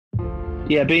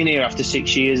yeah, being here after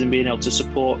 6 years and being able to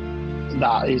support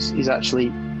that is actually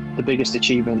the biggest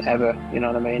achievement ever. You know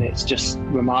what I mean? It's just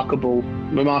remarkable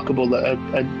that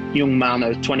a young man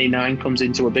of 29 comes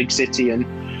into a big city and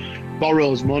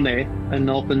borrows money and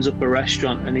opens up a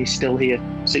restaurant, and he's still here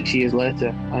 6 years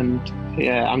later. And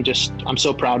yeah, I'm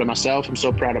so proud of myself. I'm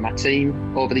so proud of my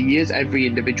team over the years, every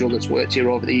individual that's worked here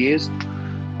over the years.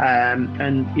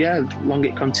 And yeah, long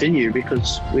it continue,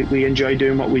 because we enjoy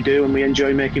doing what we do and we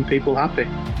enjoy making people happy.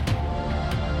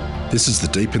 This is the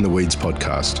Deep in the Weeds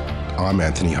podcast. I'm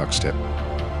Anthony Huckstep.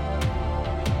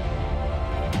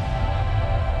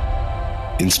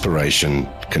 Inspiration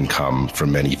can come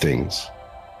from many things.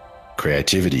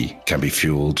 Creativity can be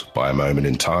fueled by a moment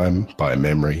in time, by a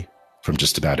memory, from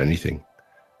just about anything.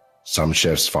 Some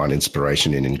chefs find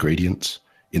inspiration in ingredients,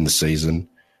 in the season,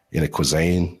 in a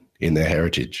cuisine, in their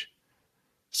heritage.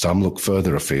 Some look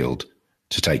further afield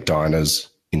to take diners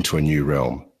into a new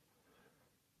realm.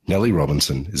 Nellie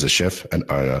Robinson is a chef and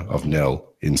owner of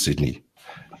Nell in Sydney.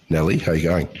 Nellie, how are you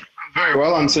going? Very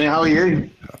well, Anthony. How are you?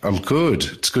 I'm good.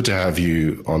 It's good to have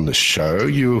you on the show.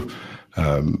 You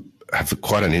have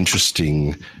quite an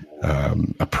interesting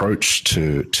approach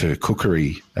to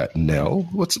cookery at Nell.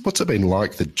 What's it been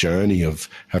like, the journey of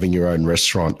having your own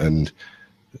restaurant and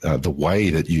the way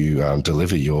that you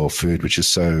deliver your food, which is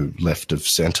so left of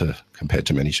centre compared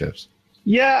to many chefs?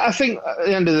 Yeah, I think at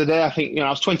the end of the day, I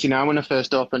was 29 when I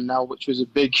first opened Nell, which was a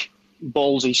big,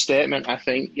 ballsy statement. I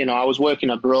think, I was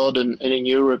working abroad and in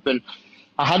Europe, and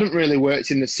I hadn't really worked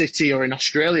in the city or in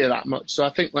Australia that much. So I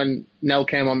think when Nell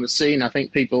came on the scene, I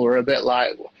think people were a bit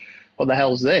like, what the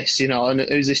hell's this? And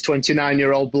who's this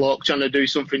 29-year-old bloke trying to do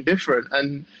something different?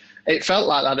 And it felt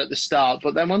like that at the start.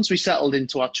 But then once we settled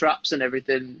into our traps and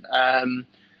everything,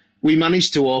 we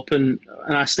managed to open,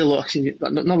 and not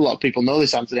a lot of people know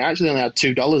this, Anthony. I actually only had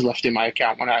 $2 left in my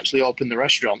account when I actually opened the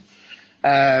restaurant.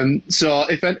 So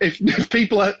if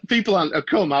people hadn't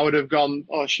come, I would have gone,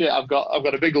 oh shit, I've got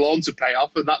a big loan to pay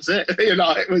off, and that's it.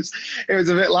 It was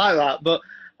a bit like that. But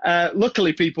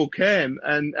luckily people came,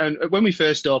 and when we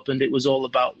first opened, it was all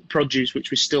about produce,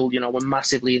 which we still, we're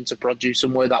massively into produce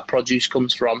and where that produce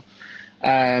comes from.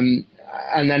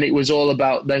 And then it was all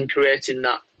about then creating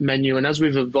that menu. And as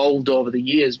we've evolved over the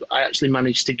years, I actually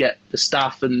managed to get the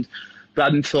staff and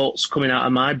random thoughts coming out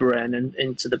of my brain and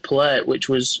into the plate, which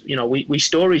was, we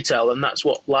story tell, and that's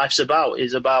what life's about,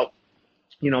 is about,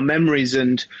 memories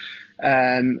and,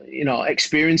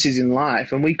 experiences in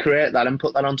life. And we create that and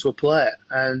put that onto a plate.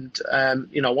 And,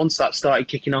 once that started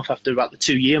kicking off after about the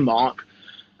 2-year mark,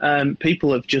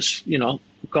 people have just,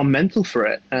 gone mental for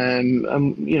it. And,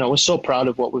 we're so proud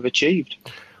of what we've achieved.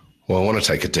 Well, I want to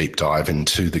take a deep dive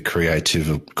into the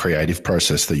creative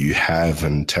process that you have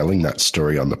and telling that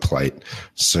story on the plate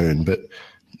soon. But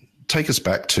take us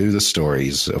back to the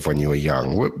stories of when you were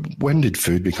young. When did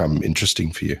food become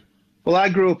interesting for you? Well, I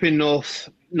grew up in North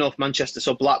Manchester,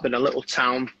 so Blackburn, a little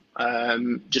town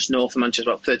just north of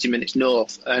Manchester, about 30 minutes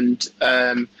north. And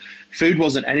food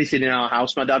wasn't anything in our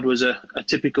house. My dad was a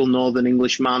typical Northern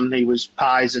English man. He was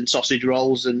pies and sausage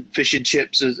rolls and fish and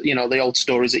chips, as the old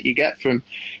stories that you get from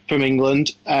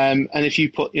England. And if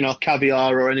you put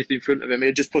caviar or anything in front of him,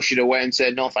 he'd just push it away and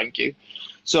say no, thank you.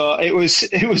 So it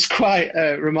was quite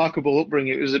a remarkable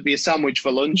upbringing. It'd be a sandwich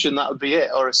for lunch, and that would be it,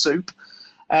 or a soup.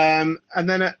 And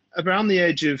then around the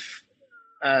age of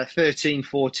 13,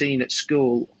 14 at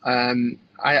school,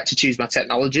 I had to choose my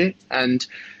technology. And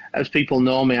as people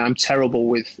know me, I'm terrible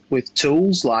with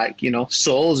tools like,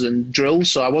 saws and drills.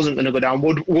 So I wasn't going to go down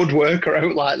woodwork or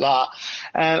out like that.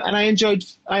 And I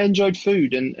enjoyed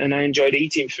food and I enjoyed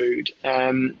eating food.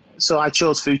 So I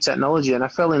chose food technology, and I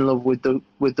fell in love with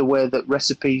the way that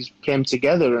recipes came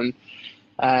together.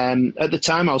 And at the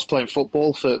time I was playing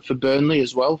football for Burnley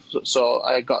as well. So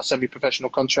I got a semi-professional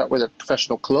contract with a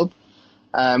professional club,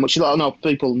 which a lot of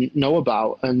people know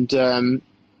about. And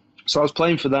so I was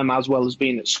playing for them as well as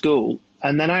being at school.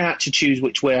 And then I had to choose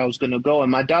which way I was going to go.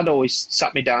 And my dad always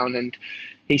sat me down and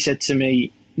he said to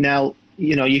me, Nell,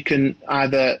 you can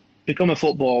either become a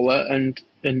footballer and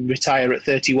retire at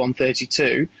 31,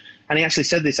 32. And he actually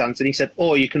said this, Anthony. He said,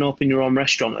 or you can open your own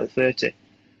restaurant at 30.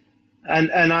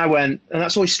 And I went, and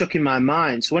that's always stuck in my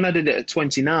mind. So when I did it at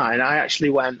 29, I actually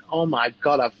went, oh my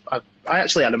God, I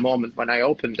actually had a moment when I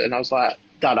opened it, and I was like,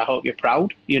 Dad, I hope you're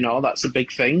proud. That's a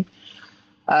big thing.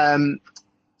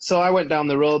 So I went down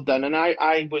the road then, and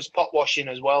I was pot washing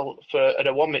as well at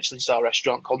a 1 Michelin star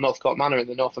restaurant called Northcote Manor in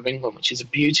the north of England, which is a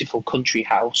beautiful country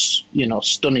house,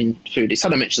 stunning food. It's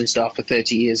had a Michelin star for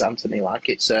 30 years, Anthony. Like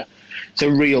it's a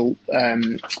real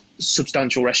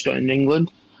substantial restaurant in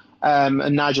England.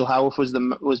 And Nigel Howarth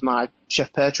was my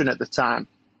chef patron at the time.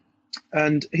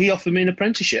 and he offered me an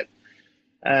apprenticeship.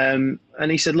 And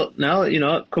he said, look,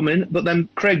 now, come in. But then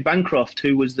Craig Bancroft,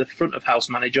 who was the front of house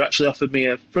manager, actually offered me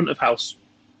a front of house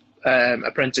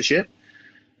apprenticeship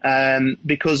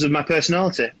because of my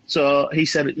personality. So he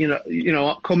said,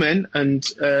 come in. And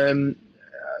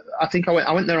I think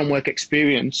I went there on work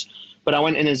experience, but I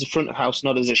went in as a front of house,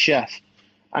 not as a chef.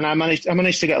 And I managed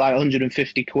to get like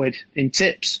 150 quid in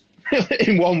tips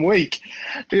in 1 week,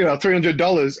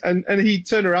 $300. And he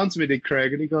turned around to me, did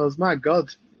Craig, and he goes, my God,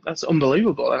 that's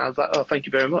unbelievable. And I was like, oh, thank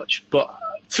you very much. But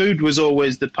food was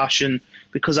always the passion,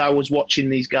 because I was watching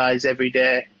these guys every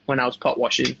day when I was pot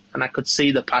washing, and I could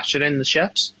see the passion in the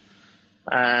chefs.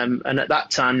 And at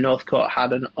that time, Northcote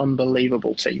had an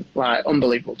unbelievable team, and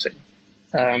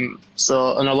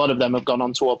a lot of them have gone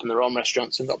on to open their own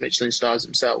restaurants and got Michelin stars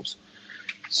themselves.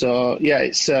 So yeah,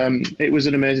 it was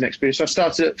an amazing experience. So I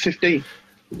started at 15.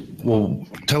 Well,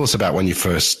 tell us about when you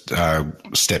first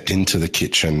stepped into the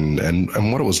kitchen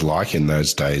and what it was like in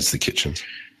those days, the kitchen.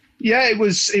 Yeah, it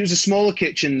was a smaller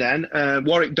kitchen then.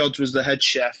 Warwick Dodds was the head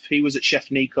chef. He was at Chef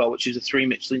Nico, which is a 3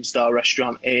 Michelin star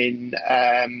restaurant in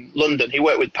London. He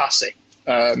worked with Passy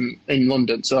in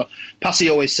London. So Passy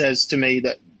always says to me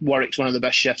that Warwick's one of the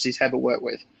best chefs he's ever worked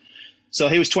with. So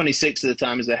he was 26 at the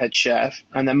time as the head chef.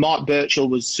 And then Mark Birchall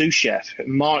was sous chef.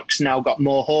 Mark's now got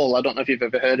Moor Hall. I don't know if you've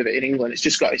ever heard of it in England. It's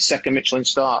just got his 2nd Michelin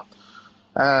star.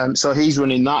 So he's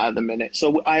running that at the minute.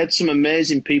 So I had some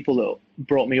amazing people that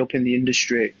brought me up in the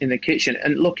industry, in the kitchen.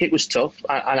 And look, it was tough.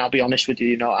 And I'll be honest with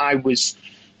you, I was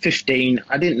 15.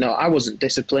 I didn't know. I wasn't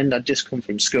disciplined. I'd just come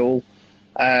from school.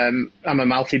 I'm a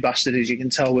mouthy bastard, as you can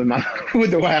tell with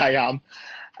the way I am.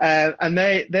 And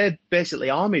they basically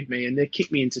armied me, and they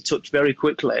kicked me into touch very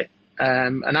quickly.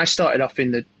 And I started off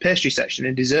in the pastry section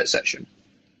and dessert section.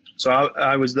 So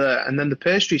I was there. And then the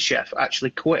pastry chef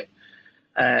actually quit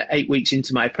 8 weeks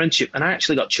into my apprenticeship, and I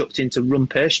actually got chucked in to run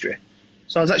pastry.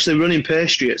 So I was actually running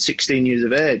pastry at 16 years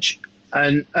of age.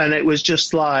 And it was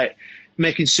just like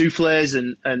making souffles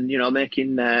and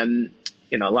making,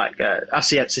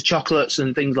 assiettes of chocolates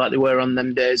and things like they were on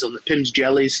them days, on the Pim's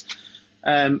jellies.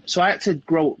 So I had to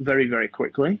grow up very, very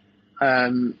quickly.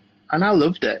 And I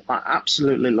loved it. I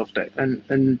absolutely loved it.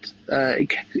 And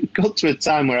it got to a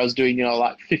time where I was doing,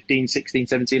 15, 16,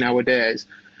 17-hour days.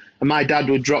 And my dad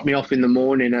would drop me off in the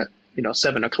morning at,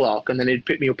 7 o'clock, and then he'd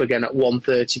pick me up again at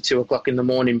 1:30, 2 o'clock in the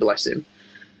morning, bless him.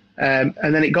 And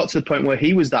then it got to the point where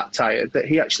he was that tired that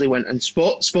he actually went and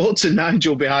spoke to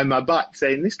Nigel behind my back,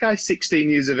 saying, this guy's 16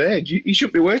 years of age. You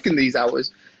shouldn't be working these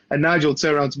hours. And Nigel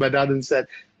turned around to my dad and said,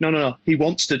 no, he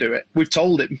wants to do it. We've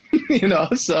told him,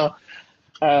 so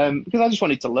because I just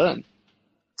wanted to learn.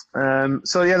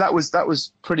 So yeah, that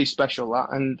was pretty special,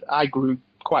 that. And I grew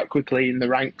quite quickly in the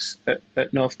ranks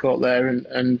at Northcote there.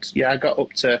 And yeah, I got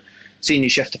up to senior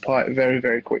chef de partie very,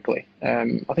 very quickly.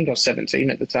 I think I was 17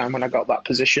 at the time when I got that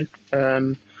position.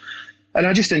 And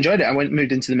I just enjoyed it. I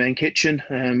moved into the main kitchen,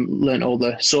 learned all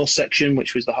the sauce section,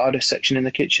 which was the hardest section in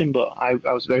the kitchen. But I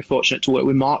was very fortunate to work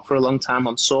with Mark for a long time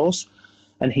on sauce,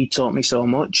 and he taught me so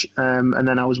much. And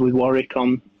then I was with Warwick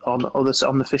on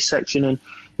the fish section, and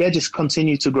yeah, just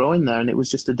continued to grow in there. And it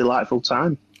was just a delightful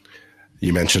time.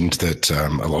 You mentioned that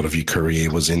a lot of your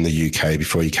career was in the UK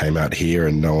before you came out here,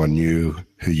 and no one knew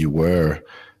who you were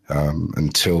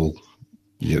until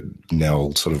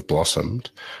Nell sort of blossomed.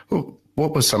 Well,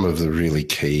 what were some of the really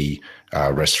key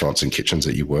restaurants and kitchens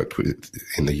that you worked with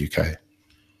in the UK?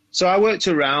 So I worked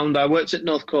at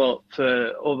Northcote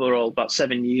for overall about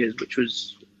 7 years, which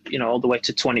was, all the way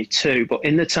to 22. But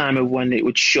in the time of when it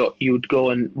would shut, you would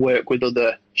go and work with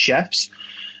other chefs.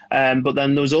 But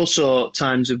then there was also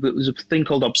times there was a thing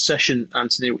called Obsession,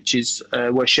 Anthony, which is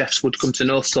where chefs would come to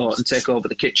Northcote and take over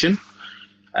the kitchen.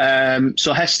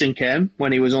 So Heston came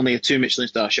when he was only a 2 Michelin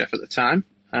star chef at the time.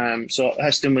 So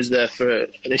Heston was there for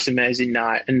this amazing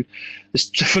night. And the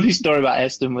funny story about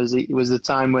Heston was it was the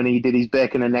time when he did his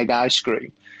bacon and egg ice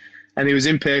cream. And he was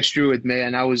in pastry with me,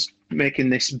 and I was making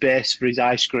this base for his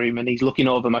ice cream, and he's looking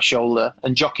over my shoulder,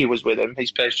 and Jockey was with him,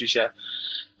 his pastry chef.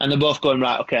 And they're both going,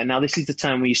 right, okay, now this is the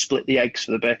time where you split the eggs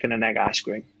for the bacon and egg ice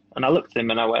cream. And I looked at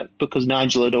him and I went, because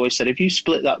Nigel had always said, if you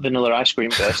split that vanilla ice cream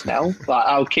first, Nell,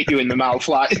 I'll kick you in the mouth.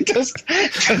 Just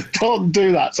don't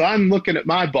do that. So I'm looking at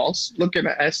my boss, looking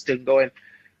at Heston, going,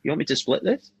 you want me to split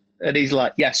this? And he's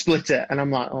like, yeah, split it. And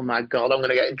I'm like, oh my God, I'm going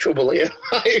to get in trouble here.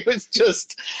 It was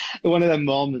just one of them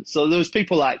moments. So there was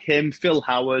people like him. Phil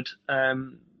Howard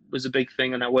was a big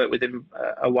thing, and I worked with him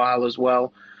a while as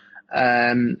well.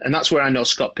 And that's where I know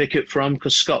Scott Pickett from,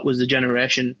 because Scott was the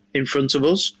generation in front of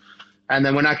us. And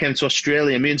then when I came to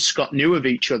Australia, me and Scott knew of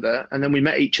each other, and then we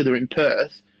met each other in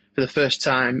Perth for the first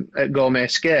time at Gourmet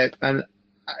Escape. And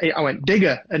I went,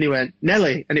 Digger, and he went,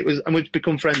 Nelly, and we've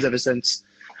become friends ever since.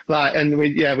 Like, and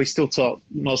we still talk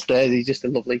most days. He's just a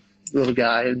lovely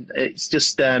guy, and it's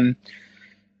just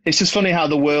funny how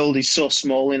the world is so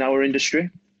small in our industry.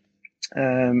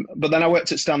 But then I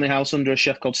worked at Stanley House under a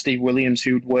chef called Steve Williams,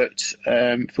 who'd worked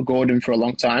for Gordon for a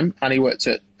long time, and he worked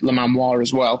at Le Manoir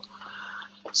as well.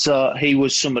 So he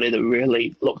was somebody that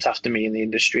really looked after me in the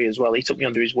industry as well. He took me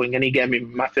under his wing, and he gave me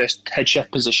my first head chef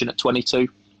position at 22,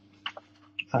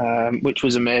 which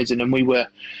was amazing. And we were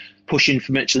pushing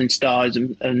for Michelin stars,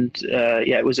 and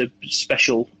it was a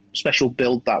special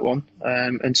build, that one.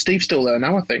 And Steve's still there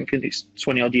now, I think, and it's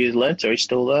 20 odd years later, he's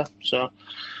still there.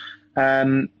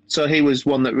 So he was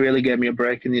one that really gave me a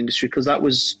break in the industry, because that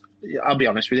was, I'll be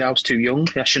honest with you, I was too young.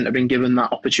 I shouldn't have been given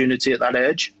that opportunity at that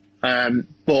age.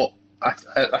 But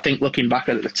I think looking back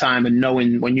at the time and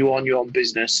knowing when you own your own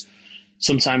business,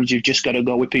 sometimes you've just got to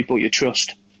go with people you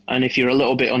trust. And if you're a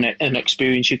little bit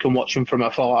inexperienced, you can watch them from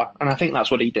afar. And I think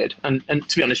that's what he did. And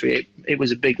to be honest with you, it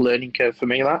was a big learning curve for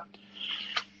me, that.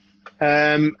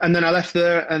 And then I left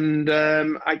there, and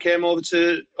I came over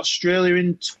to Australia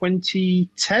in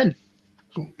 2010.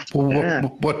 Well,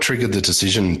 what triggered the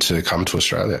decision to come to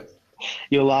Australia?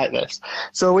 You'll like this.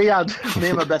 So we had me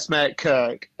and my best mate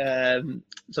Kirk.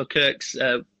 So Kirk's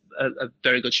a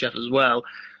very good chef as well.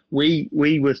 We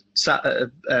were sat at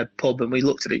a pub, and we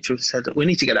looked at each other and said, we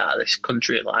need to get out of this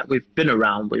country. Like, we've been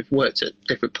around, we've worked at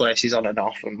different places on and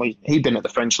off, and he'd been at the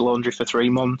French Laundry for 3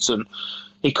 months, and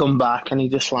he come back, and he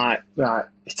just like, right,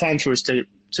 it's time for us to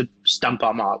stamp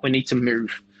our mark. We need to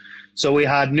move. So we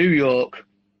had New York,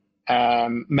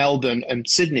 Melbourne, and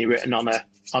Sydney written on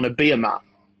a beer mat.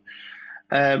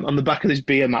 On the back of this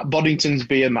beer mat, Boddington's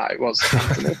beer mat it was.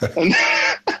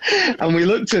 And we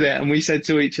looked at it, and we said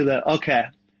to each other, okay,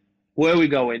 where are we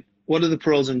going? What are the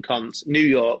pros and cons? New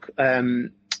York,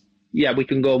 we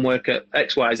can go and work at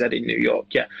XYZ in New York.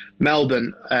 Yeah,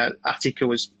 Melbourne, Attica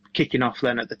was kicking off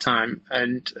then at the time,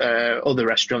 and other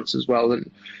restaurants as well,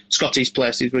 and Scotty's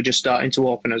places were just starting to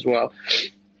open as well.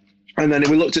 And then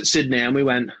we looked at Sydney, and we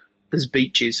went, there's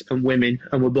beaches and women,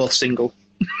 and we're both single.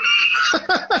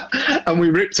 And we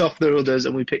ripped off the others,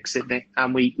 and we picked Sydney,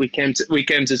 and we came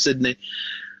to Sydney,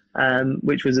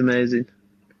 which was amazing.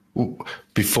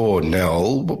 Before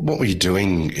Nell, what were you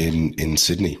doing in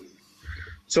Sydney?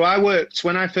 So I worked,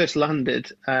 when I first landed,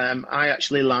 I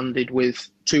actually landed with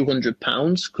 £200,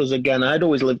 because again, I'd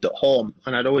always lived at home,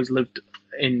 and I'd always lived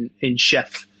in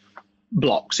chef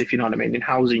blocks, if you know what I mean, in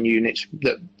housing units,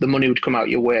 that the money would come out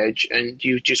your wage and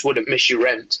you just wouldn't miss your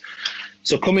rent.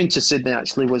 So coming to Sydney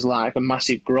actually was like a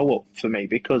massive grow up for me,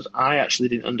 because I actually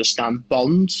didn't understand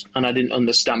bonds, and I didn't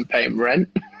understand paying rent,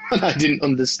 and I didn't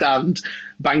understand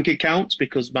bank accounts,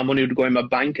 because my money would go in my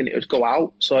bank and it would go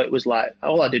out. So it was like,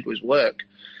 all I did was work.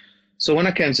 So when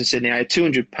I came to Sydney, I had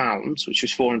 £200, which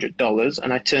was $400,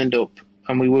 and I turned up,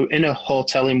 and we were in a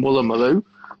hotel in Woolloomooloo,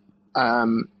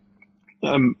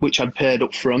 which I'd paid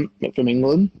up front from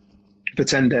England for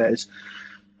 10 days.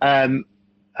 And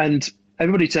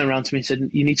everybody turned around to me and said,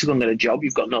 you need to go and get a job,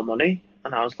 you've got no money.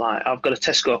 And I was like, I've got a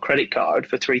Tesco credit card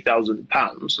for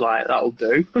 £3,000, like, that'll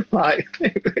do. Like,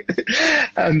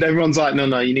 and everyone's like,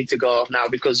 no, you need to go now,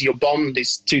 because your bond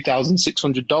is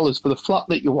 $2,600 for the flat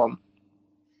that you want.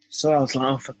 So I was like,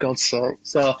 oh, for God's sake.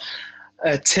 So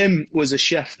Tim was a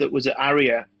chef that was at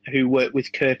Aria, who worked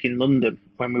with Kirk in London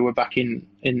when we were back in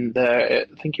the,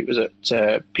 I think it was at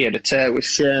Pied de Terre with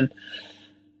Shane.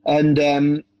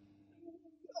 And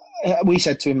we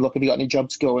said to him, look, have you got any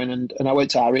jobs going? And I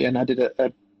went to Aria, and I did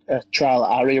a trial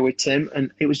at Aria with Tim,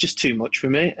 and it was just too much for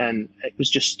me. And it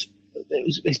was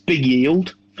it's big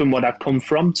yield from what I'd come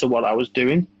from to what I was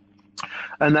doing.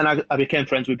 And then I became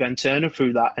friends with Ben Turner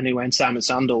through that, anyway, and Simon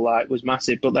Sandel, like, was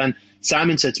massive. But then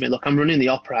Simon said to me, look, I'm running the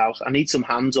Opera House. I need some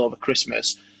hands over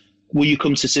Christmas. Will you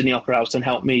come to Sydney Opera House and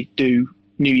help me do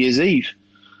New Year's Eve?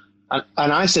 And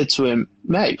I said to him,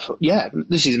 mate, yeah,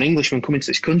 this is an Englishman coming to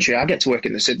this country. I get to work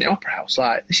in the Sydney Opera House.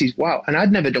 Like, this is wow. And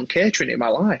I'd never done catering in my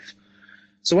life.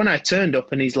 So when I turned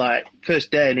up, and he's like, first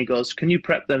day, and he goes, can you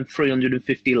prep them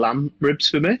 350 lamb ribs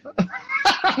for me?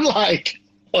 I'm like,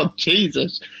 oh,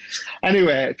 Jesus.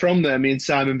 Anyway, from there, me and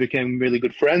Simon became really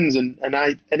good friends, and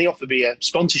he offered me a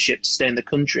sponsorship to stay in the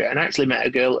country. And I actually met a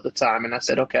girl at the time, and I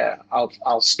said, okay,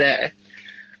 I'll stay.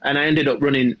 And I ended up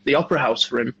running the Opera House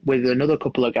for him with another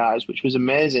couple of guys, which was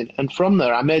amazing. And from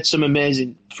there, I made some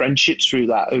amazing friendships through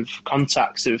that, of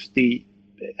contacts of the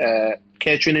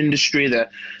catering industry, the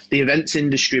events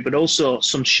industry, but also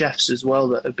some chefs as well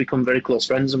that have become very close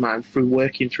friends of mine through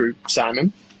working through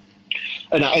Simon.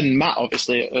 And Matt,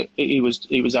 obviously, he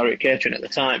was Aria Catering at the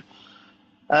time.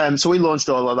 So we launched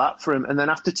all of that for him. And then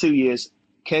after 2 years,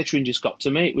 catering just got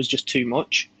to me. It was just too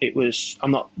much.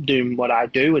 I'm not doing what I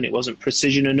do, and it wasn't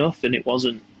precision enough, and it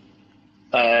wasn't,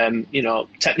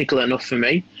 technical enough for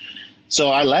me. So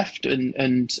I left,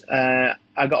 and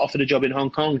I got offered a job in Hong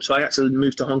Kong. So I actually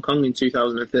moved to Hong Kong in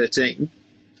 2013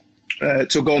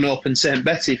 to go and open St.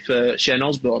 Betty for Shane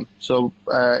Osborne. So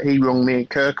he rung me in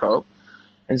Kirkhope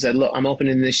and said, look, I'm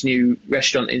opening this new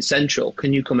restaurant in Central.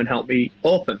 Can you come and help me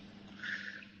open?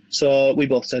 So we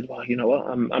both said, well, you know what,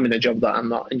 I'm in a job that I'm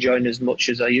not enjoying as much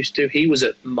as I used to. He was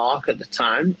at Mark at the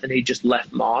time, and he just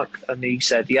left Mark, and he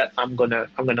said, yeah, I'm gonna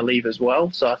leave as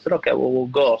well. So I said, okay, well, we'll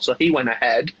go. So he went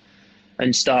ahead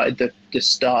and started the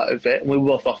start of it, and we were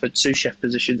both offered sous chef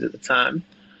positions at the time.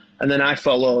 And then I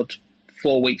followed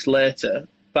 4 weeks later.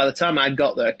 By the time I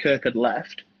got there, Kirk had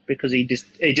left because he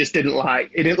didn't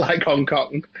like Hong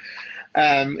Kong.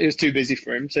 It was too busy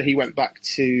for him, so he went back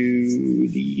to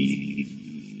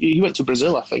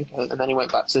Brazil, I think, and then he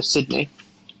went back to Sydney,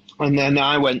 and then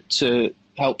I went to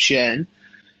help Shane,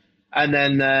 and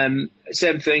then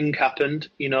same thing happened.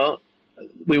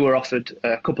 We were offered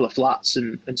a couple of flats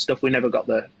and stuff. We never got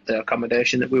the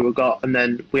accommodation that we were got, and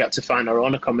then we had to find our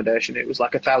own accommodation. It was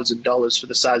like $1,000 for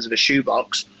the size of a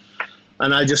shoebox,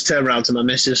 and I just turned around to my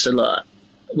missus and said,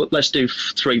 look, let's do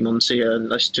 3 months here and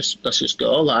let's just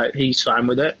go. Like, he's fine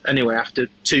with it. Anyway, after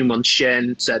 2 months,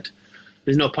 Shane said,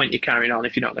 there's no point you carrying on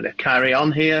if you're not going to carry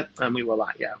on here. And we were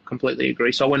like, yeah, completely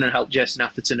agree. So I went and helped Jason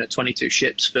Atherton at 22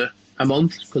 Ships for a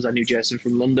month because I knew Jason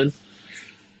from London.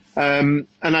 And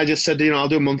I just said, I'll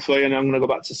do a month for you and I'm going to go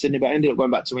back to Sydney. But I ended up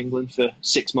going back to England for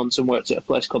 6 months and worked at a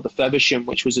place called the Feversham,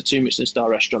 which was a 2 Michelin star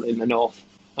restaurant in the north.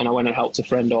 And I went and helped a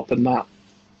friend open that.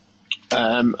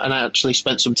 And I actually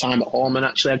spent some time at home and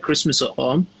actually had Christmas at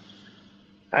home.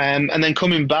 And then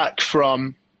coming back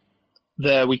from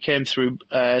there, we came through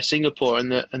Singapore,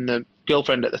 and the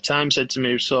girlfriend at the time said to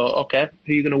me, so, okay,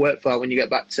 who are you going to work for when you get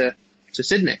back to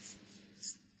Sydney?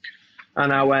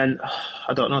 And I went,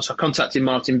 I don't know. So I contacted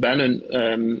Martin Ben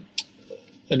and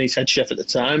his head chef at the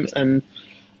time, and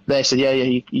they said, yeah,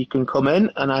 you can come in.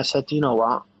 And I said, you know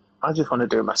what? I just want to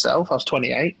do it myself. I was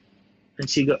 28. And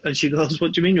she goes,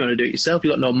 what do you mean you want to do it yourself? You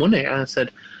got no money. And I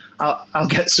said, I'll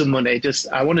get some money.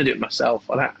 I want to do it myself.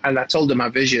 And I told her my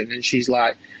vision, and she's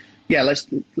like, yeah, let's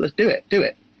do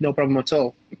it. No problem at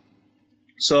all.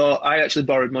 So I actually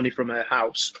borrowed money from her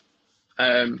house.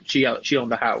 She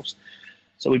owned the house.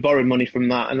 So we borrowed money from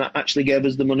that, and that actually gave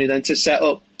us the money then to set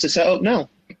up Nell.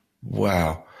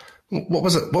 Wow. What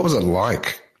was it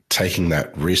like taking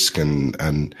that risk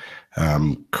and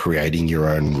creating your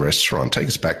own restaurant? Take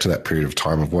us back to that period of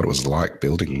time of what it was like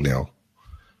building Nell.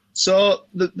 So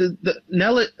the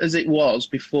Nell, as it was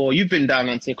before, you've been down,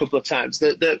 Anthony, a couple of times.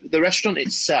 The restaurant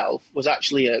itself was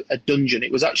actually a dungeon.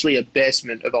 It was actually a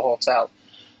basement of a hotel.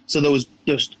 So there was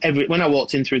when I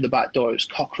walked in through the back door, it was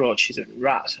cockroaches and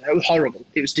rats. It was horrible.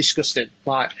 It was disgusting.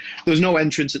 Like, there was no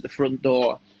entrance at the front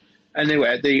door.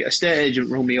 Anyway, the estate agent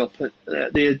rung me up. And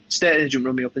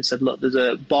said, look, there's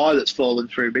a bar that's fallen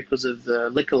through because of the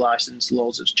liquor license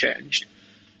laws has changed.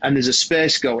 And there's a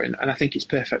space going, and I think it's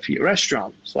perfect for your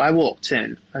restaurant. So I walked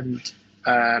in, and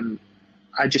I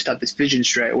just had this vision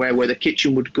straight away where the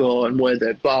kitchen would go and where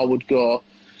the bar would go,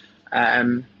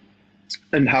 and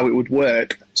how it would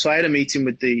work. So I had a meeting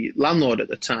with the landlord at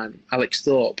the time, Alex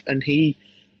Thorpe, and I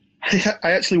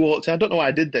actually walked in, I don't know why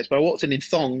I did this, but I walked in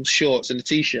thongs, shorts, and a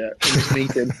T-shirt in this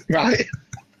meeting, right?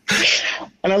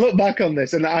 And I look back on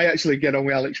this, and I actually get on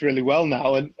with Alex really well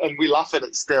now, and we laugh at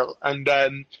it still. And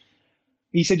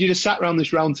he said, you just sat around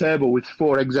this round table with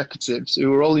 4 executives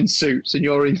who were all in suits, and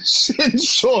you're in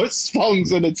shorts,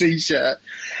 thongs, and a T-shirt.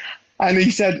 And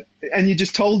he said, and you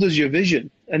just told us your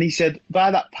vision. And he said,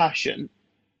 by that passion,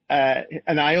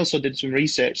 and I also did some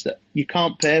research that you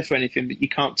can't pay for anything that you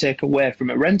can't take away from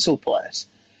a rental place.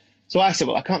 So I said,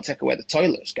 well, I can't take away the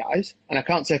toilets, guys, and I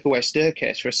can't take away a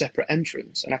staircase for a separate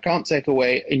entrance, and I can't take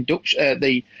away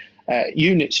the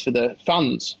units for the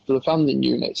fanning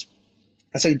units.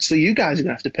 I said, so you guys are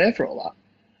going to have to pay for all that.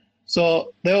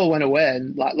 So they all went away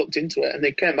and looked into it, and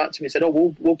they came back to me and said,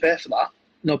 oh, we'll pay for that.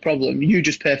 No problem. You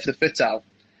just pay for the fit out.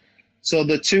 So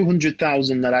the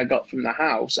 200,000 that I got from the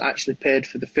house actually paid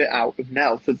for the fit out of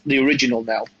Nell, for the original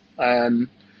Nell,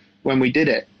 when we did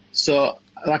it. So,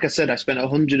 like I said, I spent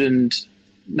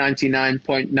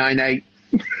 199.98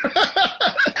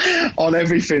 on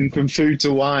everything from food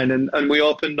to wine, and we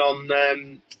opened on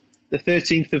the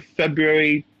 13th of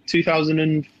February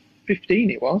 2015.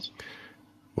 It was.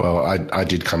 Well, I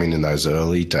did come in those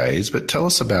early days, but tell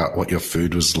us about what your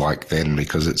food was like then,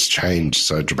 because it's changed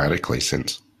so dramatically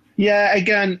since. Yeah,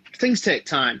 again, things take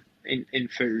time in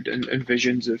food and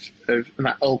visions of and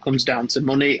that all comes down to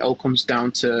money. It all comes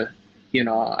down to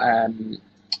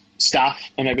staff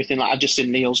and everything. Like I've just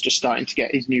seen Neil's just starting to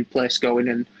get his new place going,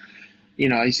 and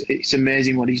it's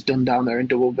amazing what he's done down there in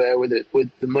Double Bay with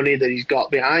the money that he's got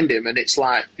behind him. And it's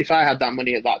like, if I had that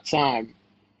money at that time,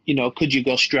 could you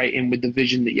go straight in with the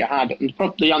vision that you had? And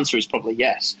the answer is probably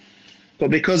yes. But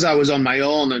because I was on my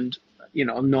own and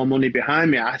no money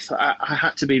behind me, I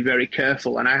had to be very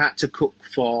careful, and I had to cook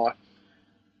for,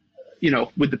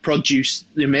 with the produce,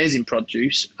 the amazing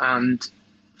produce, and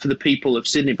for the people of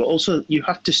Sydney. But also, you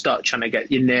have to start trying to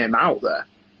get your name out there.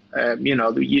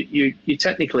 You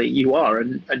technically you are,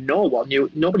 and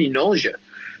nobody knows you,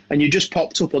 and you just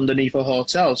popped up underneath a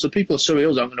hotel. So people are Surrey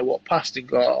Hills, I'm going to walk past and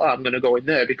go, oh, I'm going to go in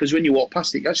there, because when you walk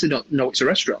past it, you actually don't know it's a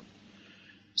restaurant.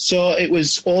 So it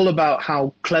was all about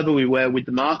how clever we were with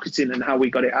the marketing and how we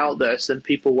got it out there. So then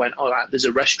people went, all right, there's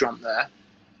a restaurant there.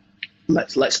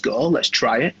 Let's go, let's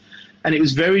try it. And it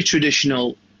was very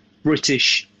traditional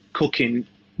British cooking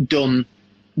done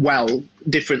well,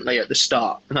 differently at the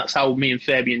start. And that's how me and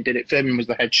Fabian did it. Fabian was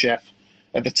the head chef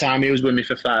at the time. He was with me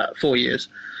for 4 years.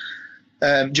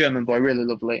 German boy, really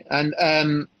lovely. And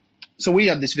so we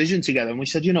had this vision together, and we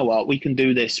said, you know what, we can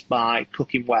do this by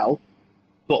cooking well,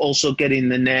 but also getting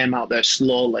the name out there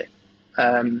slowly.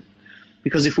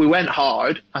 Because if we went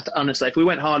hard, honestly, if we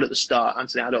went hard at the start,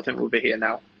 Anthony, I don't think we'll be here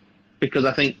now. Because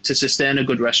I think to sustain a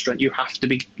good restaurant, you have to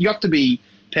be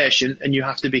patient, and you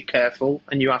have to be careful,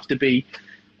 and you have to be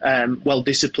well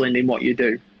disciplined in what you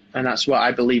do. And that's what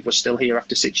I believe we're still here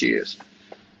after 6 years.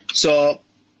 So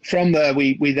from there,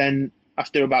 we then,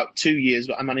 after about 2 years,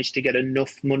 I managed to get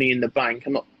enough money in the bank,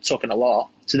 I'm not talking a lot,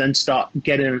 to then start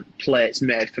getting plates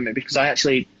made for me, because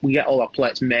we get all our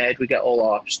plates made, we get all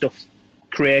our stuff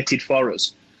created for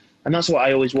us. And that's what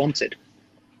I always wanted.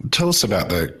 Tell us about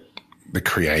the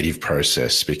creative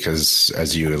process, because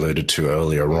as you alluded to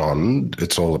earlier on,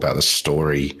 it's all about the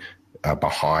story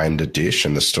behind a dish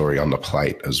and the story on the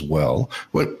plate as well.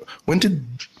 When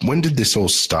did this all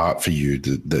start for you,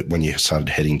 when you started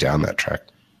heading down that track?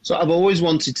 So I've always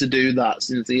wanted to do that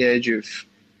since the age of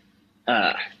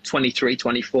 23,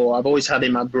 24. I've always had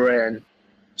in my brain,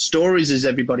 stories is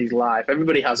everybody's life.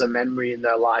 Everybody has a memory in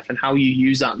their life, and how you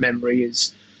use that memory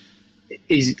is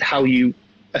how you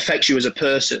affects you as a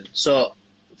person. So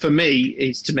for me,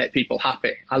 is to make people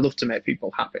happy. I love to make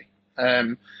people happy.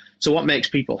 So what makes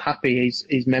people happy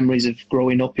is memories of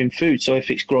growing up in food. So if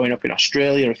it's growing up in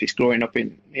Australia, if it's growing up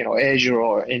in Asia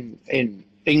or in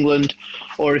England,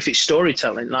 or if it's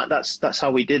storytelling, like that's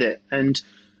how we did it. And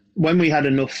when we had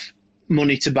enough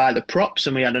money to buy the props,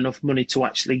 and we had enough money to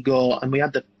actually go, and we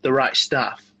had the right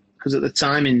staff, because at the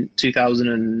time in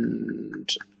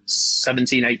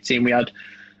 2017, 18, we had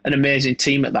an amazing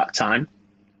team at that time.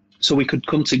 So we could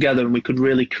come together and we could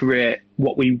really create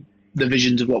the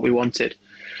visions of what we wanted.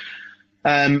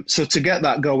 So to get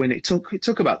that going, it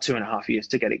took about 2.5 years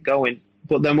to get it going.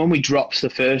 But then when we dropped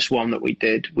the first one that we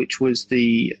did, which was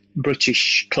the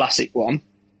British classic one,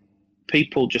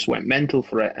 people just went mental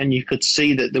for it. And you could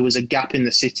see that there was a gap in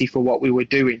the city for what we were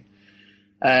doing,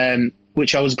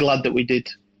 which I was glad that we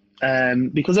did.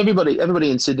 Because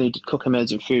everybody in Sydney cook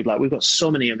amazing food. Like, we've got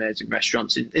so many amazing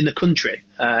restaurants in the country,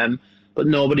 but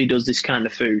nobody does this kind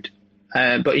of food.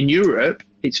 But in Europe,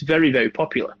 it's very, very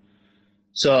popular.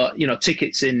 So,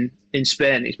 tickets in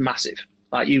Spain is massive.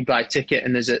 Like, you buy a ticket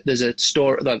and there's a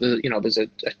store, there's a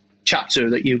chapter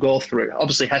that you go through.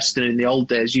 Obviously, Heston in the old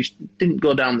days, you didn't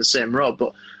go down the same road,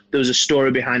 but there was a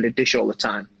story behind a dish all the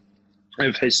time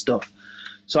of his stuff.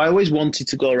 So I always wanted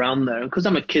to go around there. And because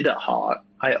I'm a kid at heart,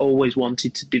 I always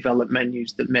wanted to develop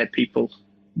menus that made people,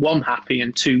 one, happy,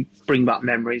 and two, bring back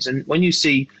memories. And when you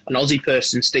see an Aussie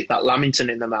person stick that lamington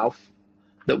in their mouth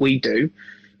that we do,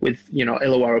 with,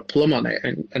 Illawarra plum on it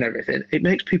and everything, it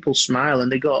makes people smile,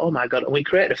 and they go, oh my God. And we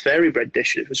created a fairy bread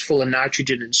dish that was full of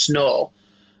nitrogen and snow,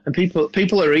 and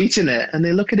people are eating it, and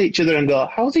they look at each other and go,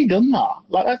 how's he done that?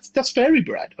 Like, that's fairy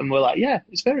bread. And we're like, yeah,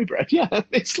 it's fairy bread. Yeah.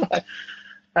 It's like,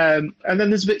 and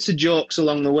then there's bits of jokes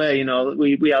along the way.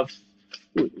 We have,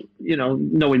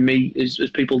 knowing me as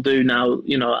people do now,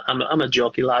 I'm a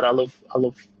jokey lad. I love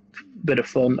a bit of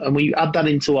fun, and we add that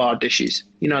into our dishes.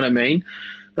 You know what I mean?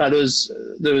 Like,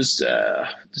 there was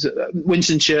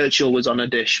Winston Churchill was on a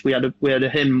dish. We had a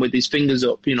him with his fingers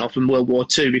up, from World War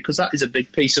II, because that is a big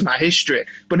piece of my history.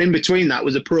 But in between that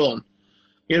was a prawn,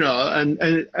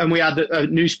 and we had a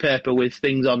newspaper with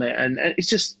things on it, and it's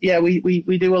just, yeah,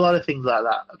 we do a lot of things like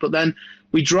that. But then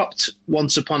we dropped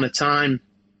Once Upon a Time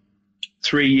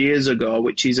 3 years ago,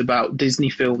 which is about Disney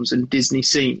films and Disney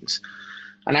scenes.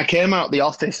 And I came out the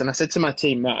office and I said to my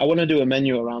team, I want to do a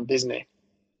menu around Disney.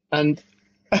 And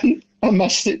my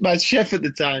chef at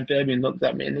the time, Fabian, looked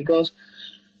at me and he goes,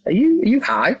 are you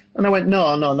high? And I went,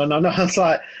 no, no, no, no, no. I was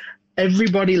like,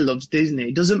 everybody loves Disney.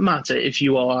 It doesn't matter if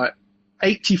you are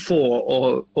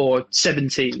 84 or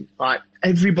 17. Like,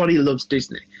 everybody loves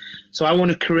Disney. So I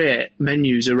want to create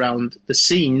menus around the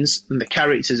scenes and the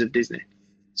characters of Disney.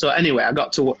 So anyway, I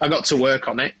got to work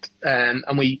on it, and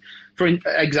we, for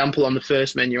example, on the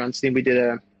first menu, Anthony, we did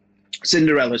a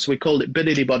Cinderella. So we called it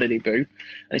Biddity Boddity Boo, and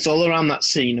it's all around that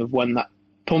scene of when that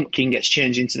pumpkin gets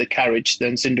changed into the carriage,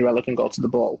 then Cinderella can go to the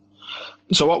ball.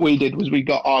 So what we did was we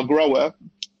got our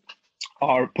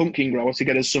pumpkin grower, to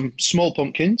get us some small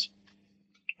pumpkins,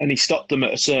 and he stocked them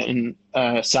at a certain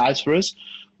size for us.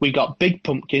 We got big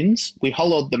pumpkins, we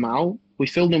hollowed them out, we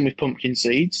filled them with pumpkin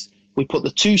seeds, we put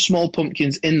the 2 small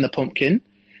pumpkins in the pumpkin,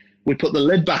 we put the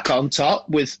lid back on top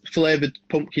with flavoured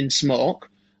pumpkin smoke,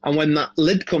 and when that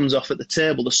lid comes off at the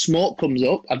table, the smoke comes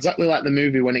up, exactly like the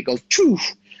movie when it goes choof,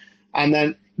 and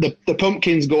then the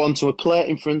pumpkins go onto a plate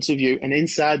in front of you, and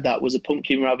inside that was a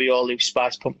pumpkin ravioli with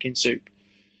spiced pumpkin soup.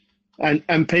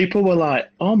 And people were like,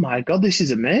 oh my God, this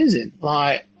is amazing.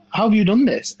 Like, how have you done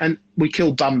this? And we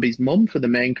killed Bambi's mum for the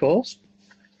main course.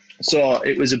 So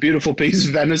it was a beautiful piece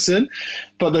of venison.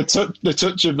 But the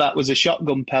touch of that was a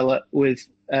shotgun pellet with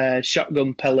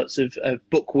shotgun pellets of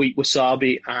buckwheat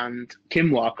wasabi and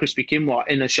quinoa, crispy quinoa,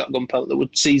 in a shotgun pellet that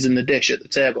would season the dish at the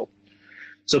table.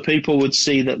 So people would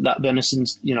see that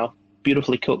venison's,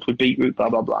 beautifully cooked with beetroot, blah,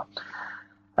 blah, blah.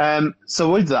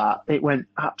 So with that, it went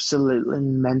absolutely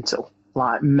mental,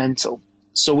 like mental.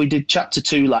 So we did chapter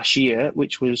 2 last year,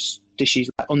 which was dishes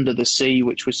like Under the Sea,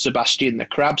 which was Sebastian the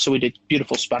crab. So we did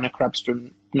beautiful spanner crabs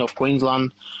from North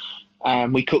Queensland.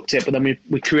 We cooked it, but then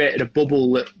we created a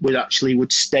bubble that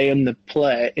would stay on the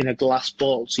plate in a glass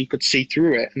bowl, so you could see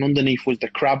through it. And underneath was the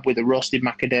crab with a roasted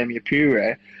macadamia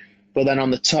puree. But then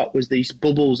on the top was these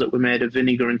bubbles that were made of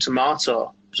vinegar and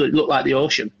tomato. So it looked like the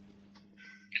ocean.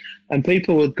 And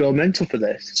people would go mental for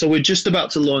this. So we're just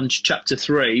about to launch chapter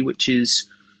 3, which is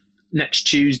next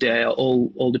Tuesday,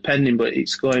 all depending, but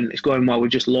it's going well. We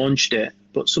just launched it.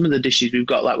 But some of the dishes we've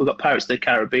got Pirates of the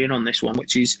Caribbean on this one,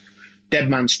 which is Dead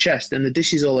Man's Chest, and the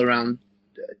dish is all around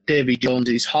Davy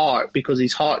Jones's heart, because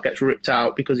his heart gets ripped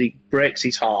out because he breaks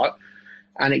his heart,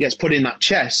 and it gets put in that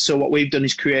chest. So what we've done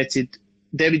is created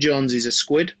Davy Jones is a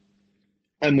squid,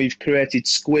 and we've created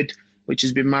squid which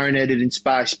has been marinated in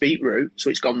spiced beetroot, so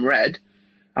it's gone red,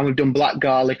 and we've done black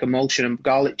garlic emulsion and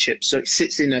garlic chips, so it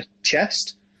sits in a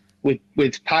chest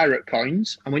with pirate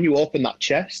coins, and when you open that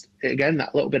chest, again,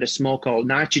 that little bit of smoke or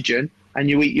nitrogen, and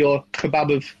you eat your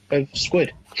kebab of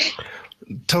squid.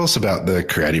 Tell us about the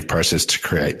creative process to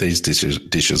create these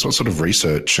dishes. What sort of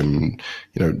research, and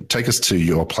take us to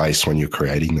your place when you're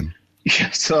creating them.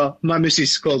 Yeah, so my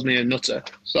missus calls me a nutter,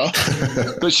 so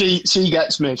but she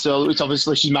gets me. So it's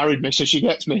obviously she's married me, so she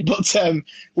gets me. But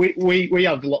we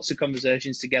have lots of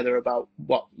conversations together about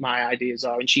what my ideas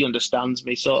are, and she understands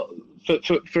me. So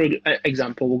for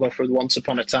example, we'll go through the Once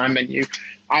Upon a Time menu.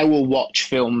 I will watch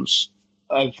films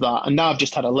of that, and now I've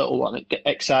just had a little one. It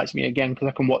excites me again because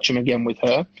I can watch them again with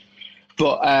her.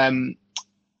 But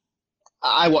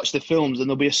I watch the films, and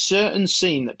there'll be a certain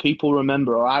scene that people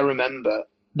remember, or I remember,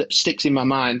 that sticks in my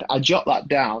mind. I jot that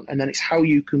down, and then it's how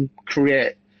you can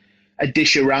create a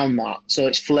dish around that. So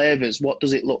it's flavors. What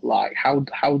does it look like?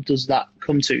 How does that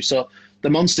come to? So the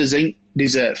Monsters Inc.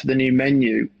 dessert for the new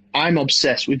menu, I'm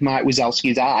obsessed with Mike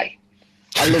Wazowski's eye.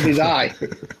 I love his eye.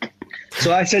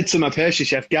 So I said to my pastry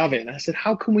chef, Gavin, I said,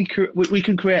 how can we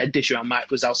can create a dish around Mike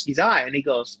Wazowski's eye? And he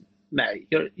goes,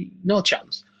 mate, no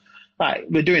chance. Right,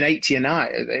 we're doing 80 a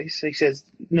night of this. He says,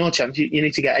 no chance, you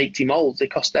need to get 80 moulds. They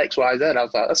cost X, Y, Z. I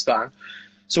was like, that's fine.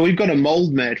 So we've got a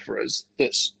mould made for us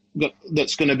that's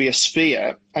going to be a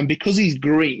sphere. And because he's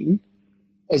green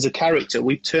as a character,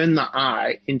 we've turned that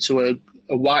eye into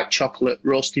a white chocolate,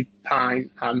 roasted pine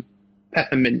and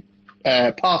peppermint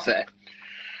parfait.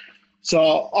 So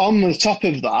on the top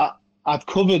of that, I've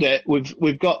covered it.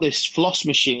 We've got this floss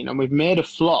machine, and we've made a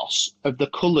floss of the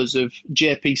colours of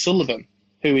J.P. Sullivan,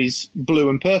 who is blue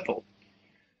and purple.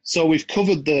 So we've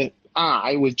covered the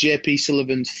eye with J.P.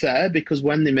 Sullivan's fur, because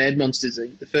when they made Monsters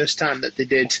Inc., the first time that they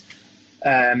did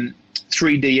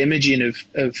 3D imaging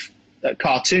of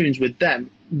cartoons with them,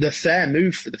 the fur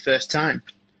moved for the first time.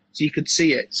 So you could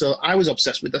see it. So I was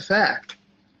obsessed with the fur.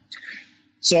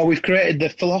 So we've created the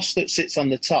floss that sits on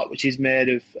the top, which is made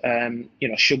of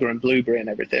sugar and blueberry and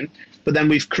everything. But then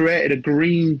we've created a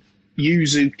green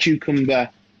yuzu cucumber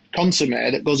consomme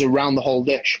that goes around the whole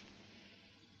dish.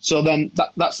 So then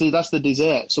that's the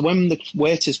dessert. So when the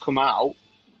waiters come out,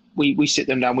 we sit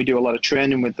them down, we do a lot of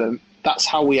training with them. That's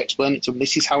how we explain it to them.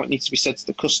 This is how it needs to be said to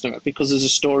the customer, because there's a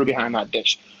story behind that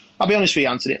dish. I'll be honest with you,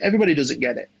 Anthony, everybody doesn't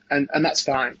get it. And that's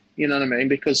fine. You know what I mean?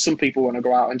 Because some people want to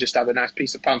go out and just have a nice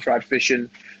piece of pan-fried fish and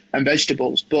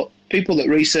vegetables. But people that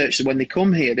research, when they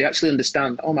come here, they actually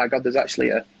understand, oh my God, there's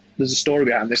a story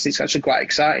behind this. It's actually quite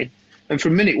exciting. And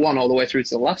from minute one all the way through to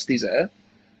the last dessert,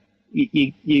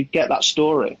 you get that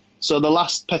story. So the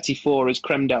last petit four is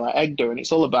creme de la Egder, and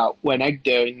it's all about when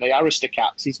Egder in the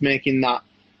Aristocats, he's making that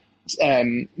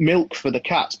milk for the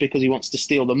cats because he wants to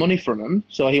steal the money from them,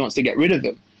 so he wants to get rid of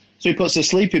them. So he puts the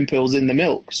sleeping pills in the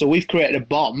milk. So we've created a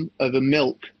bomb of a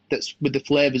milk that's with the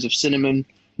flavours of cinnamon,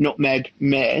 nutmeg,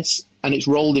 mace, and it's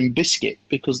rolled in biscuit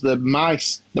because the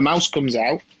mouse comes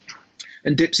out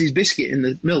and dips his biscuit in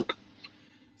the milk.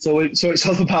 So it's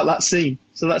all about that scene.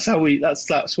 So that's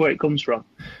where it comes from.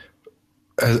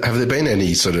 Have there been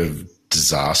any sort of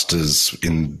disasters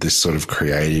in this sort of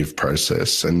creative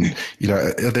process? And,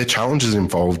 are there challenges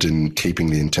involved in keeping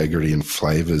the integrity and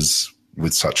flavours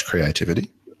with such creativity?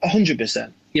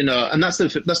 100%. And that's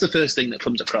the first thing that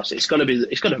comes across. It's got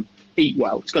to eat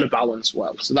well. It's got to balance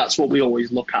well. So that's what we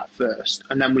always look at first,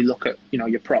 and then we look at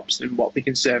your props and what we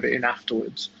can serve it in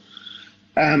afterwards.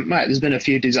 Mate, there's been a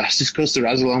few disasters, of course there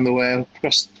has, along the way.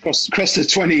 Across the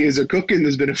 20 years of cooking,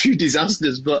 there's been a few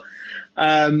disasters. But,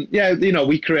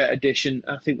 we create a dish, and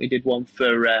I think we did one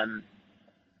for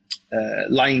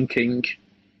Lion King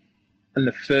and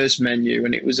the first menu,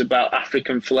 and it was about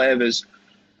African flavours.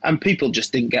 And people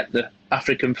just didn't get the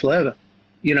African flavour.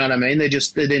 You know what I mean? They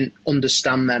didn't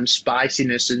understand them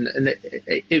spiciness, and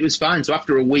it was fine. So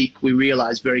after a week, we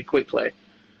realised very quickly,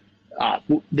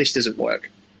 this doesn't work.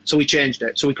 So we changed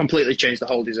it. So we completely changed the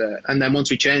whole dessert. And then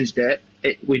once we changed it,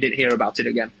 we didn't hear about it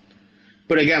again.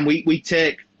 But again, we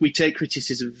take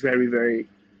criticism very, very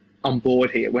on board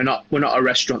here. We're not a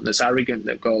restaurant that's arrogant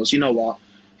that goes, you know what,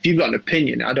 if you've got an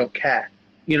opinion, I don't care.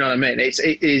 You know what I mean? It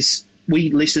is. We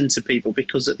listen to people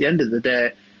because at the end of the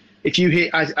day, if you hear,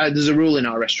 there's a rule in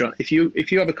our restaurant. If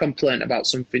you have a complaint about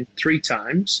something 3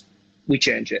 times, we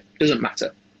change it. Doesn't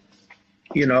matter.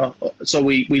 So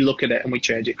we look at it and we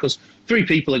change it because 3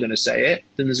 people are going to say it.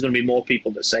 Then there's going to be more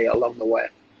people that say it along the way.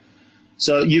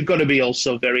 So you've got to be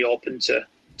also very open to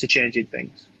changing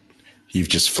things. You've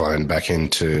just flown back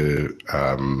into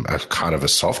a kind of a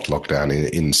soft lockdown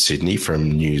in Sydney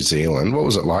from New Zealand. What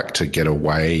was it like to get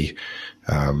away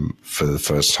for the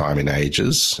first time in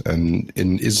ages? And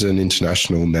is an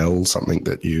international Nell something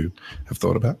that you have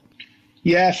thought about?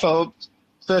 Yeah, for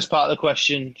first part of the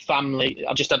question, family.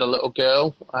 I've just had a little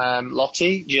girl,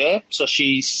 Lottie, Jay. So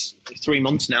she's 3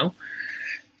 months now,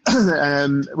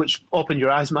 which opened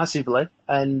your eyes massively.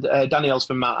 And Danielle's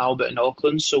from Mount Albert in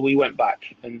Auckland. So we went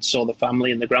back and saw the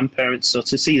family and the grandparents. So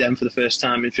to see them for the first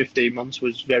time in 15 months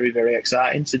was very, very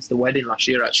exciting since the wedding last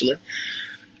year, actually.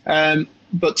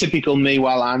 But typical me,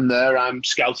 while I'm there, I'm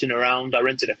scouting around. I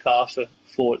rented a car for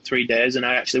 3 days, and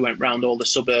I actually went round all the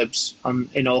suburbs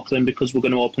in Auckland because we're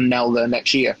going to open Nell there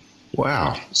next year.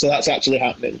 Wow. So that's actually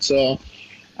happening. So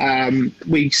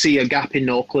we see a gap in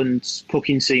Auckland's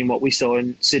cooking scene, what we saw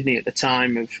in Sydney at the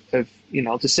time of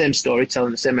the same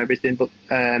storytelling, the same everything, but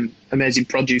amazing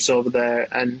produce over there.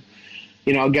 And,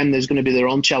 again, there's going to be their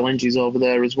own challenges over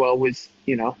there as well with,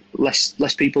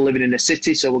 less people living in the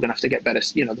city. So we're going to have to get better,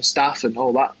 the staff and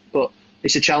all that. But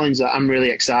it's a challenge that I'm really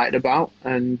excited about.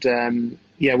 And,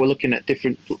 we're looking at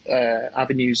different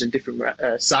avenues and different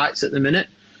sites at the minute,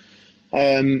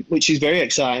 which is very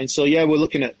exciting. So, we're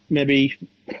looking at maybe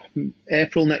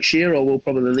April next year, or we'll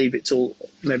probably leave it till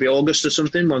maybe August or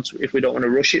something if we don't want to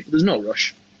rush it. But there's no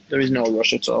rush. There is no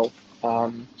rush at all.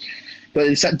 But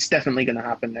it's definitely going to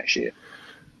happen next year.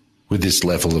 With this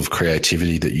level of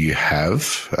creativity that you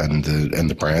have and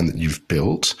the brand that you've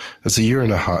built, has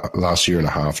last year and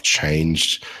a half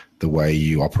changed the way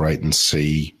you operate and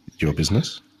see your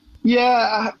business?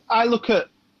 Yeah,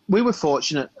 we were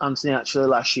fortunate, Anthony, actually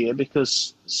last year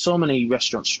because so many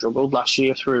restaurants struggled last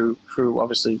year through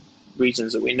obviously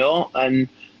reasons that we know, and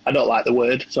I don't like the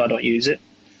word, so I don't use it.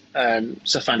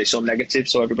 So I find it so negative,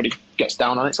 so everybody gets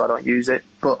down on it, so I don't use it.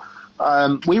 But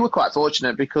we were quite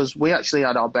fortunate because we actually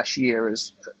had our best year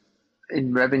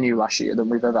in revenue last year than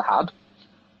we've ever had.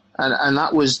 And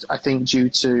that was, I think, due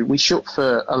to, we shut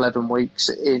for 11 weeks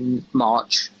in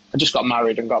March. I just got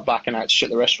married and got back and I had to shut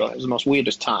the restaurant. It was the most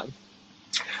weirdest time.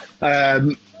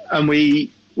 And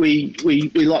we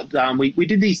locked down. We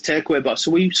did these takeaway boxes.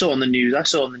 So I saw on the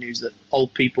news that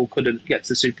old people couldn't get to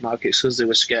the supermarkets because they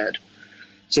were scared.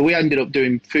 So we ended up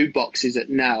doing food boxes at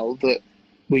Nell that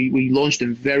we launched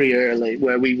them very early,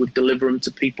 where we would deliver them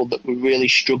to people that were really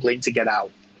struggling to get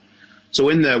out. So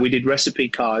in there, we did recipe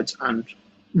cards and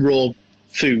raw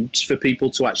foods for people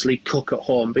to actually cook at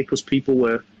home because people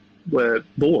were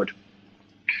bored.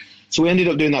 So we ended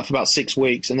up doing that for about 6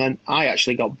 weeks, and then I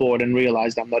actually got bored and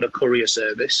realised I'm not a courier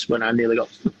service when I nearly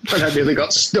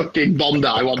got stuck in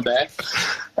Bondi one day.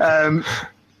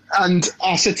 And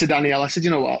I said to Danielle, I said, you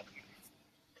know what?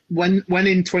 When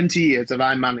in 20 years have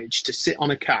I managed to sit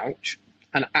on a couch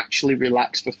and actually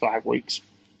relax for 5 weeks?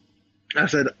 I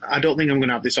said, I don't think I'm going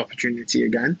to have this opportunity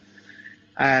again.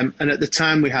 And at the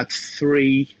time, we had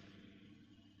 3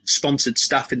 sponsored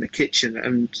staff in the kitchen,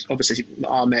 and obviously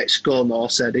our mate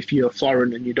ScoMo said, if you're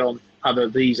foreign and you don't have a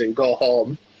visa, go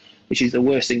home, which is the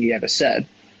worst thing he ever said.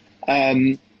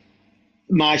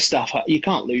 My staff, you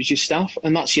can't lose your staff,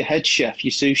 and that's your head chef,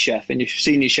 your sous chef, and your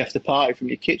senior chef de partie from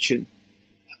your kitchen.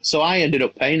 So I ended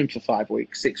up paying him for 5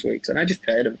 weeks, 6 weeks, and I just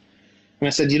paid him. And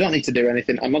I said, you don't need to do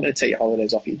anything. I'm not going to take your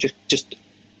holidays off you.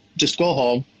 Just go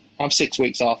home, have 6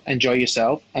 weeks off, enjoy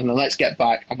yourself, and then let's get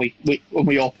back. And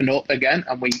we open up again,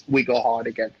 and we go hard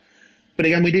again. But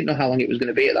again, we didn't know how long it was going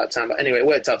to be at that time. But anyway, it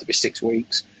worked out to be 6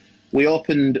 weeks. We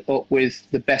opened up with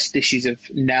the best dishes of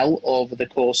Nell over the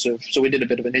course of, so we did a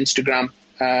bit of an Instagram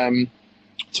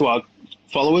to our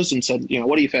followers and said,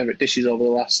 what are your favourite dishes over the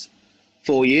last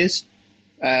 4 years?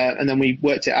 And then we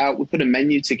worked it out. We put a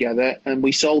menu together, and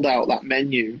we sold out that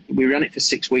menu. We ran it for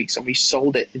 6 weeks, and we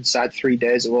sold it inside 3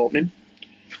 days of opening,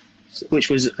 which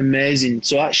was amazing.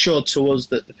 So that showed to us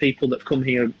that the people that come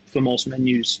here for most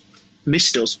menus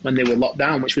missed us when they were locked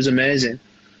down, which was amazing.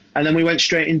 And then we went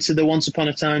straight into the Once Upon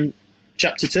a Time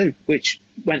Chapter 2, which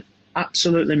went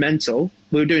absolutely mental.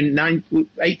 We were doing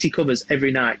 80 covers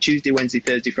every night, Tuesday, Wednesday,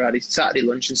 Thursday, Friday, Saturday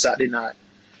lunch and Saturday night.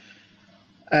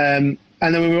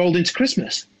 And then we rolled into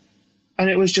Christmas. And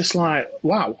it was just like,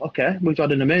 wow, okay, we've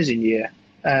had an amazing year.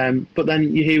 But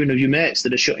then you're hearing of your mates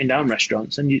that are shutting down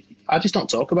restaurants, and I just don't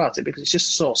talk about it because it's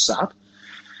just so sad.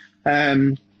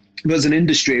 But as an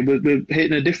industry, we're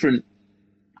hitting a different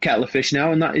kettle of fish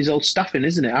now, and that is all staffing,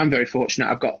 isn't it? I'm very fortunate.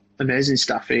 I've got amazing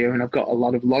staff here, and I've got a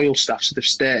lot of loyal staff, so they've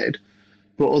stayed.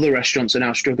 But other restaurants are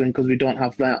now struggling because we don't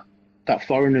have that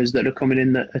foreigners that are coming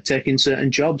in that are taking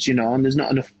certain jobs, and there's not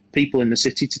enough people in the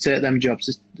city to take them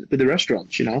jobs with the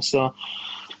restaurants, So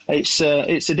it's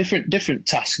a different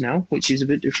task now, which is a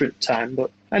bit different time.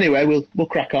 But anyway, we'll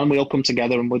crack on. We'll come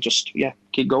together and we'll just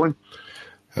keep going.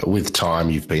 With time,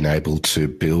 you've been able to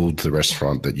build the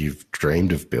restaurant that you've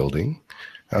dreamed of building.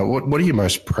 What are you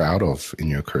most proud of in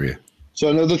your career? So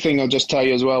another thing I'll just tell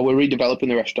you as well, we're redeveloping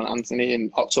the restaurant, Anthony, in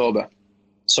October.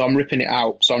 So I'm ripping it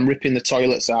out. So I'm ripping the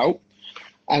toilets out,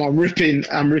 and I'm ripping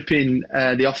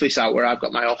the office out where I've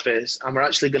got my office, and we're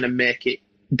actually going to make it.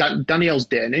 Danielle's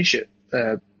Danish,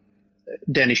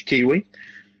 Danish Kiwi,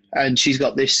 and she's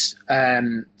got this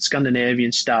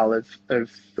Scandinavian style of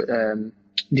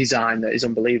design that is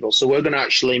unbelievable. So we're going to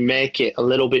actually make it a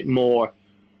little bit more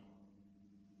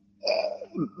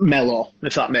mellow,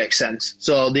 if that makes sense.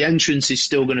 So the entrance is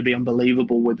still going to be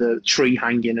unbelievable with the tree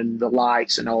hanging and the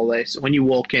lights and all this. When you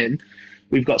walk in,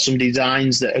 we've got some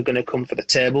designs that are going to come for the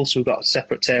tables. So we've got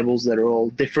separate tables that are all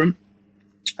different.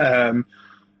 But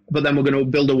then we're going to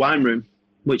build a wine room,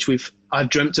 which I've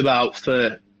dreamt about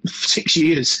for 6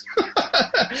 years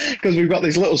because we've got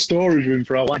this little storage room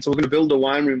for our wine. So we're going to build a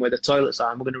wine room where the toilets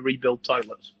are, and we're going to rebuild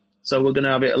toilets. So we're going to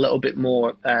have it a little bit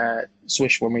more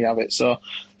swish when we have it. So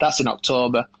that's in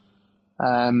October.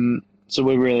 So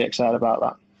we're really excited about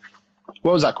that.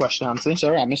 What was that question, Anthony?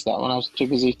 Sorry, I missed that one. I was too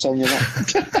busy telling you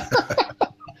that.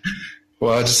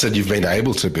 Well, I just said you've been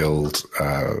able to build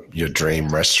your dream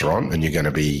restaurant, and you're going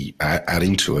to be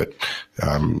adding to it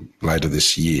later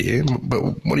this year. But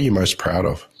what are you most proud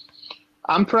of?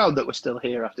 I'm proud that we're still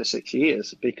here after 6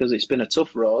 years because it's been a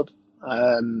tough road.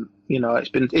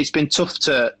 It's been tough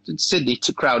to Sydney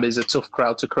crowd is a tough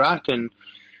crowd to crack, and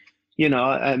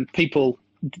people,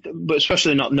 but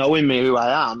especially not knowing me who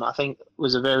I am, I think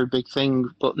was a very big thing.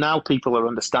 But now people are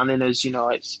understanding us.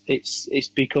 It's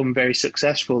become very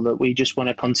successful that we just want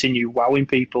to continue wowing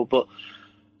people. But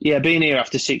yeah, being here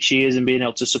after 6 years and being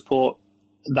able to support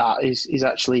that is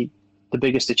actually the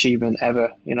biggest achievement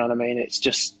ever. You know what I mean? It's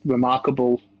just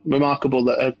remarkable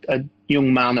that a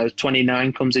young man of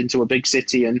 29 comes into a big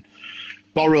city and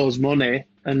borrows money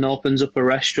and opens up a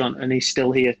restaurant, and he's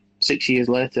still here 6 years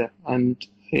later. And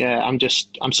yeah,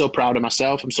 I'm so proud of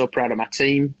myself. I'm so proud of my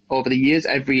team over the years,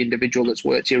 every individual that's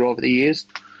worked here over the years.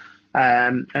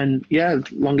 And yeah,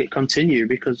 long it continue,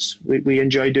 because we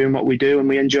enjoy doing what we do, and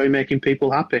we enjoy making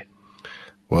people happy.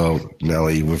 Well,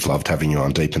 Nelly, we've loved having you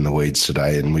on Deep in the Weeds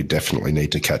today, and we definitely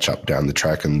need to catch up down the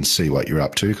track and see what you're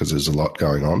up to, because there's a lot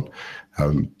going on.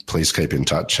 Please keep in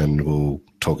touch, and we'll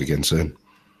talk again soon.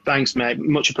 Thanks, mate.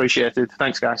 Much appreciated.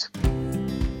 Thanks, guys.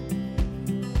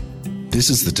 This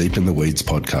is the Deep in the Weeds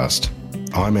podcast.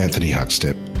 I'm Anthony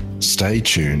Huckstep. Stay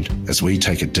tuned as we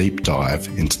take a deep dive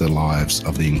into the lives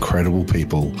of the incredible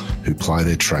people who ply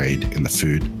their trade in the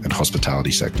food and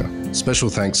hospitality sector. Special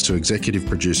thanks to executive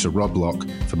producer Rob Locke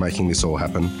for making this all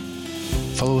happen.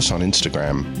 Follow us on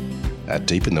Instagram at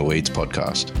Deep in the Weeds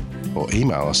Podcast, or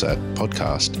email us at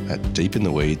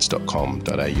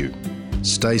podcast@deepintheweeds.com.au.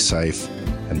 Stay safe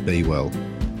and be well.